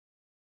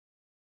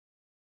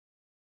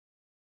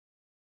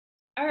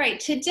All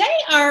right, today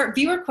our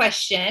viewer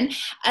question,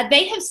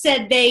 they have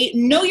said they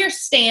know your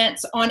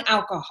stance on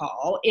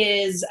alcohol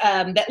is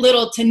that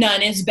little to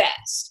none is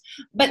best,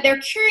 but they're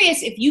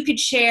curious if you could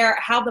share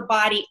how the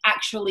body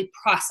actually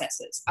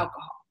processes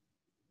alcohol.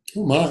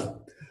 Oh my.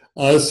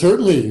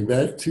 Certainly,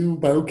 back to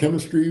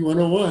Biochemistry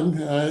 101.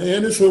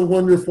 And it's a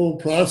wonderful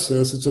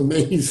process. It's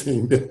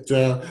amazing that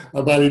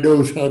our body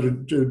knows how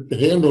to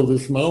handle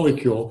this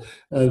molecule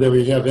that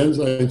we have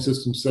enzyme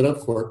systems set up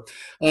for.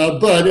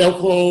 But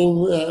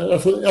alcohol,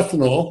 ethyl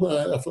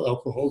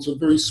alcohol, is a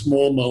very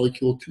small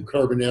molecule, 2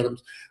 carbon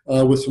atoms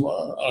with some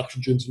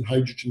oxygens and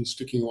hydrogens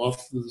sticking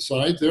off to the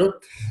side there.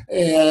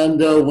 And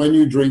when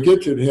you drink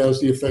it, it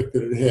has the effect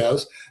that it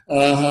has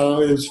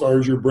as far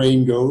as your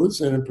brain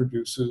goes, and it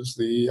produces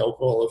the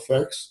alcohol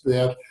effects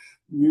that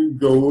you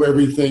go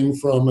everything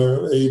from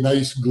a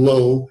nice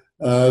glow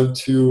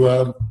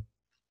to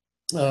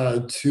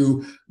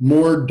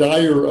more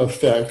dire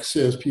effects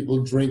as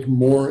people drink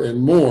more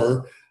and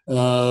more.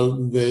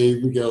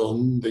 They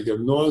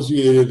get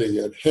nauseated, they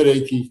get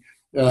headachy,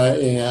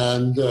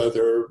 and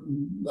their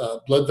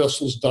blood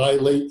vessels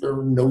dilate, their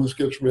nose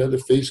gets red, the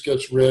face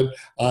gets red,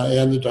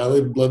 and the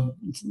dilated blood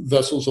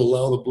vessels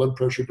allow the blood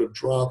pressure to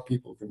drop.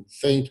 People can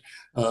faint,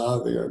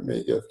 they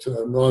may get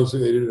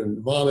nauseated and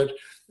vomit,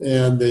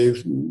 and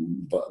the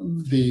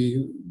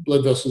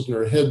blood vessels in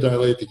their head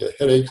dilate, they get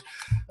headaches,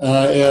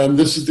 and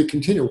this is the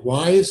continuum.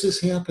 Why is this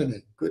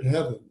happening? Good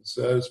heavens,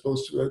 it's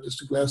supposed to,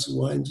 just a glass of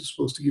wine is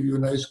supposed to give you a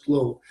nice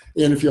glow.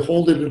 And if you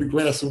hold it in a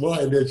glass of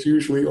wine, that's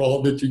usually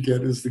all that you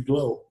get is the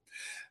glow.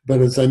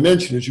 But as I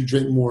mentioned, as you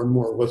drink more and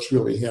more, what's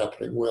really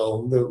happening?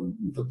 Well,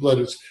 the blood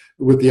is,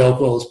 with the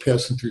alcohol, is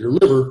passing through your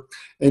liver,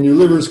 and your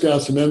liver's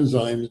got some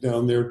enzymes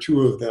down there,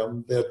 2 of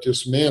them, that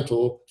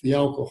dismantle the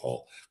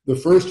alcohol. The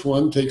first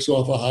one takes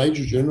off a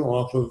hydrogen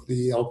off of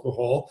the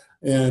alcohol,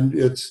 and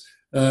its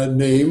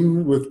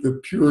name with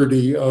the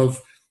purity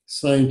of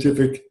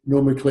scientific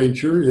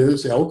nomenclature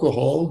is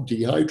alcohol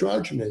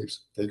dehydrogenase.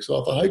 Takes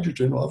off a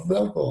hydrogen off of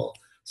alcohol.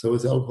 So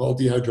it's alcohol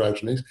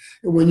dehydrogenase.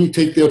 And when you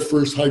take that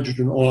first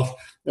hydrogen off,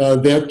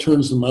 that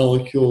turns the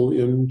molecule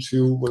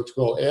into what's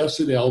called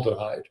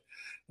acetaldehyde.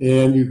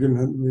 And you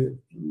can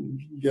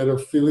get a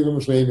feeling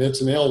of the name,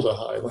 it's an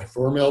aldehyde. Like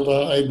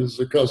formaldehyde is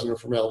a cousin of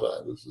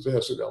formaldehyde. This is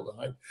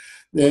acetaldehyde.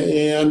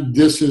 And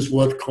this is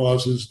what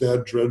causes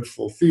that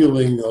dreadful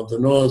feeling of the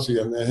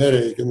nausea and the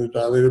headache and the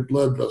dilated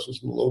blood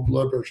vessels and the low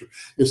blood pressure.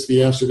 It's the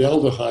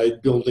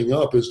acetaldehyde building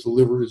up as the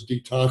liver is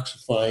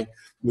detoxifying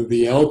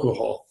the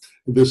alcohol.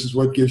 This is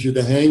what gives you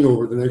the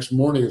hangover the next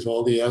morning, is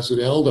all the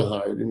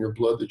acetaldehyde in your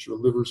blood that your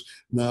liver's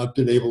not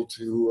been able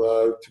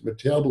to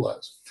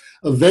metabolize.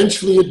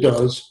 Eventually it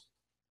does.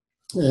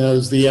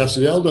 As the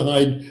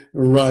acetaldehyde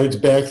rides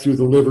back through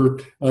the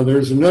liver,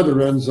 there's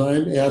another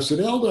enzyme,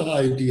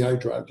 acetaldehyde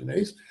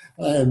dehydrogenase,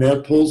 and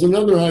that pulls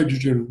another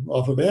hydrogen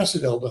off of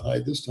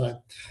acetaldehyde this time,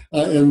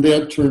 and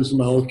that turns the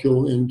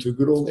molecule into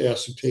good old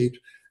acetate.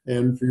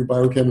 And for your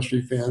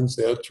biochemistry fans,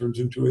 that turns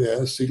into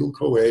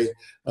acetyl-CoA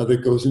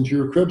that goes into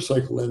your Krebs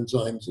cycle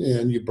enzymes,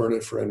 and you burn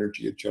it for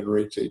energy. It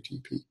generates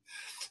ATP.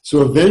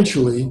 So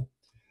eventually,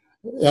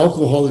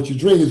 alcohol that you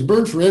drink is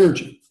burned for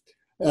energy.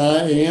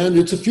 And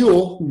it's a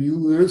fuel.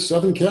 There's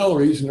 7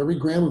 calories in every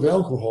gram of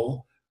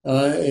alcohol,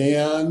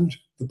 and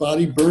the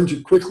body burns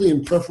it quickly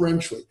and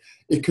preferentially.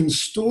 It can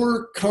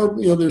store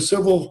carbon. There's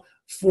several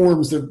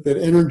forms that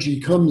energy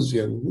comes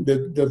in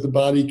that the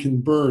body can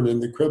burn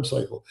in the Krebs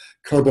cycle.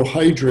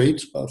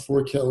 Carbohydrates, about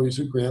 4 calories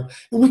a gram,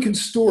 and we can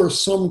store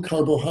some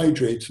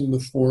carbohydrates in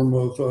the form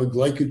of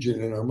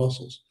glycogen in our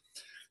muscles.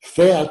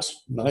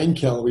 Fats, 9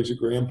 calories a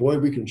gram. Boy,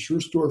 we can sure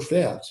store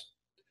fats,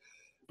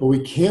 but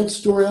we can't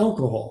store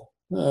alcohol.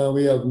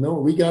 We got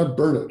to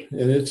burn it,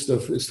 and it's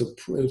as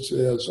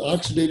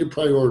oxidative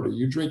priority.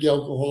 You drink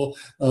alcohol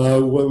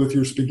with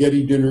your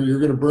spaghetti dinner, you're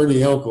going to burn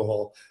the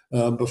alcohol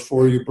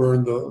before you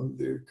burn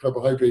the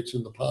carbohydrates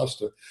in the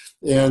pasta.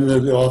 And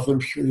often,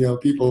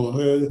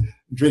 people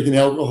drinking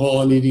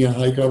alcohol and eating a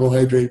high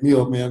carbohydrate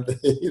meal, man,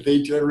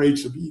 they generate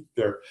some heat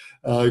there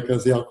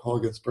because the alcohol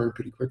gets burned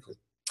pretty quickly.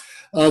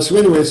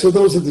 So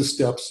those are the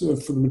steps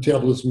for the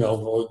metabolism of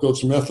alcohol. It goes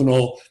from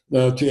ethanol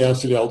to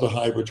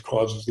acetaldehyde, which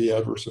causes the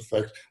adverse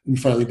effect, and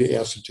finally to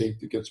acetate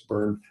that gets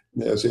burned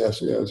as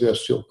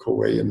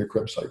acetyl-CoA in the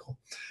Krebs cycle.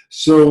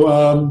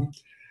 So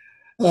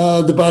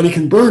the body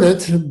can burn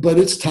it, but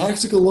it's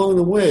toxic along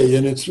the way.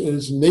 In its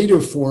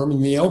native form,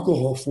 in the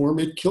alcohol form,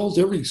 it kills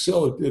every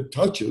cell it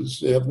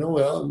touches. They have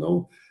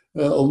no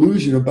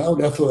illusion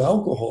about ethyl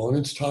alcohol and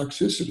its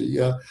toxicity.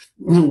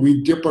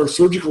 We dip our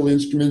surgical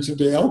instruments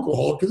into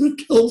alcohol because it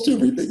kills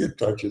everything it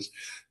touches.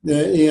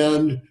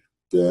 And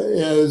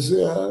as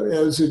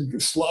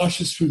it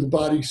sloshes through the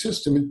body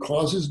system, it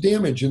causes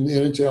damage in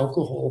its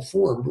alcohol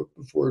form. But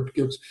before it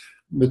gets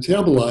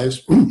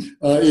metabolized,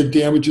 it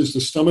damages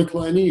the stomach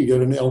lining. You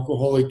get an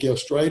alcoholic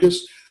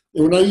gastritis.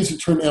 And when I use the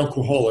term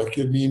alcoholic,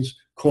 it means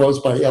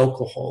caused by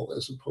alcohol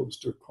as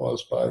opposed to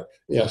caused by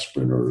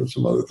aspirin or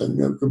some other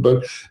thing.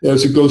 But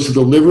as it goes to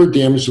the liver,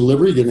 damage the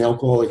liver, you get an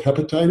alcoholic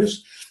hepatitis.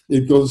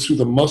 It goes through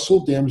the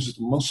muscle, damages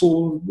the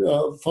muscle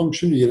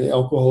function. You get an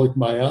alcoholic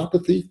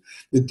myopathy.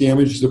 It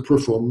damages the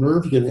peripheral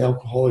nerve. You get an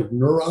alcoholic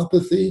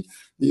neuropathy.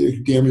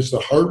 It damages the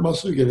heart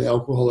muscle. You get an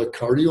alcoholic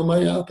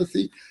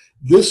cardiomyopathy.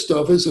 This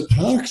stuff is a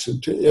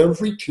toxin to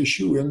every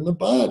tissue in the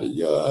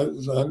body.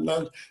 I'm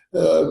not,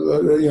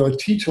 a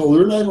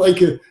teetotaler, and I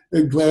like a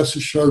glass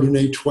of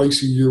Chardonnay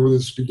twice a year with a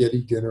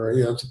spaghetti dinner.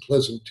 It's a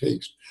pleasant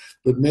taste.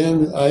 But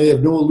man, I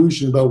have no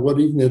illusion about what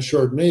even that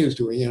Chardonnay is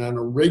doing. And on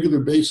a regular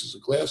basis, a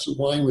glass of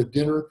wine with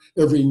dinner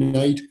every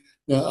night,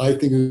 I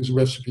think is a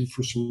recipe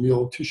for some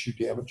real tissue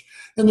damage.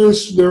 And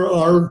there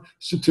are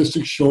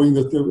statistics showing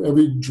that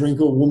every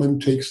drink a woman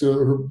takes,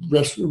 her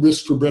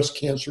risk for breast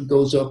cancer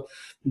goes up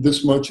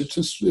this much. It's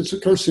a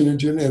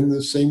carcinogen, and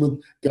the same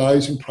with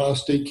guys and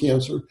prostate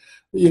cancer.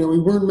 We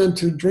weren't meant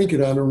to drink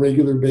it on a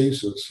regular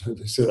basis. As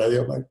I said, I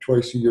have my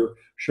twice a year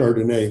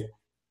Chardonnay.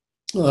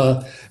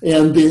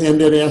 And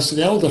that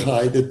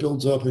acetaldehyde that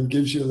builds up and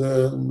gives you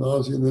the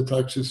nausea and the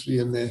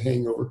toxicity and the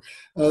hangover.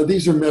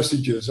 These are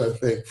messages, I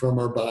think, from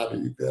our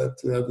body that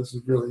this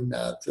is really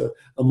not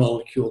a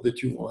molecule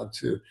that you want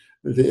to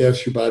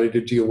ask your body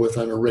to deal with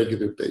on a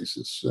regular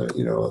basis.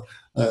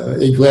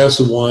 A glass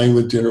of wine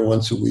with dinner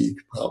once a week,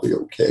 probably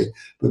okay.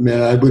 But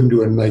man, I wouldn't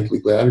do a nightly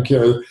glass. I don't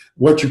care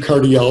what your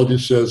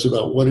cardiologist says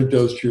about what it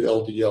does to your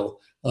LDL.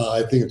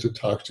 I think it's a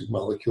toxic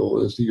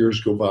molecule. As the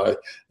years go by,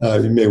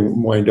 you may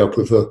wind up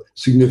with a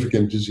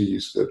significant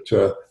disease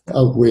that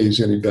outweighs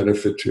any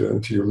benefit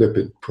to your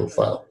lipid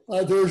profile.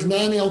 There's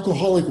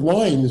non-alcoholic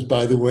wines,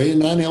 by the way,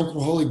 and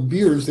non-alcoholic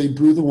beers. They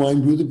brew the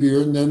wine, brew the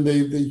beer, and then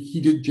they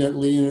heat it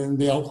gently, and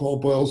the alcohol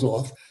boils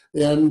off,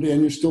 and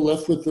you're still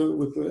left with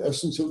the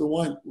essence of the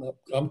wine.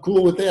 I'm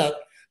cool with that.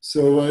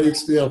 So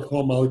it's the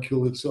alcohol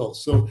molecule itself.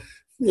 So,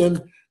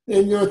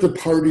 and you're at the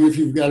party, if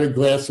you've got a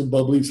glass of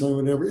bubbly, something,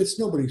 whatever, it's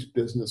nobody's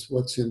business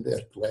what's in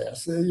that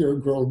glass. You're a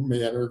grown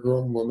man or a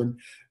grown woman.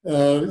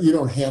 You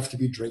don't have to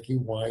be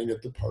drinking wine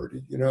at the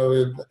party.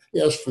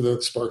 Ask for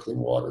the sparkling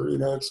water.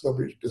 It's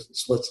nobody's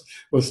business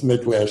what's in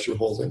that glass you're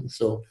holding.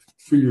 So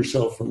free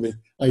yourself from the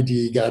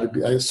idea you got to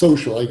be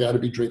social. I got to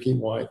be drinking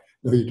wine.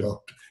 No, you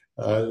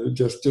don't.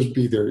 Just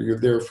be there. You're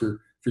there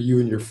for you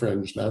and your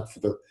friends, not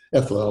for the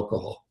ethyl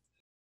alcohol.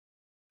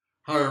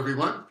 Hi,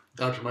 everyone.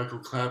 Dr. Michael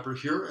Klaper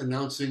here,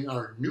 announcing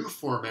our new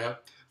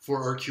format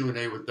for our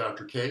Q&A with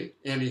Dr. K.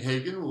 Annie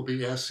Hagen will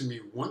be asking me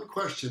one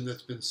question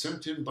that's been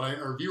sent in by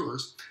our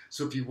viewers.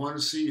 So if you want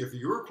to see if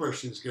your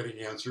question is getting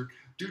answered,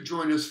 do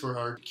join us for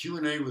our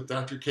Q&A with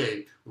Dr.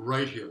 K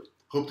right here.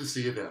 Hope to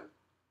see you then.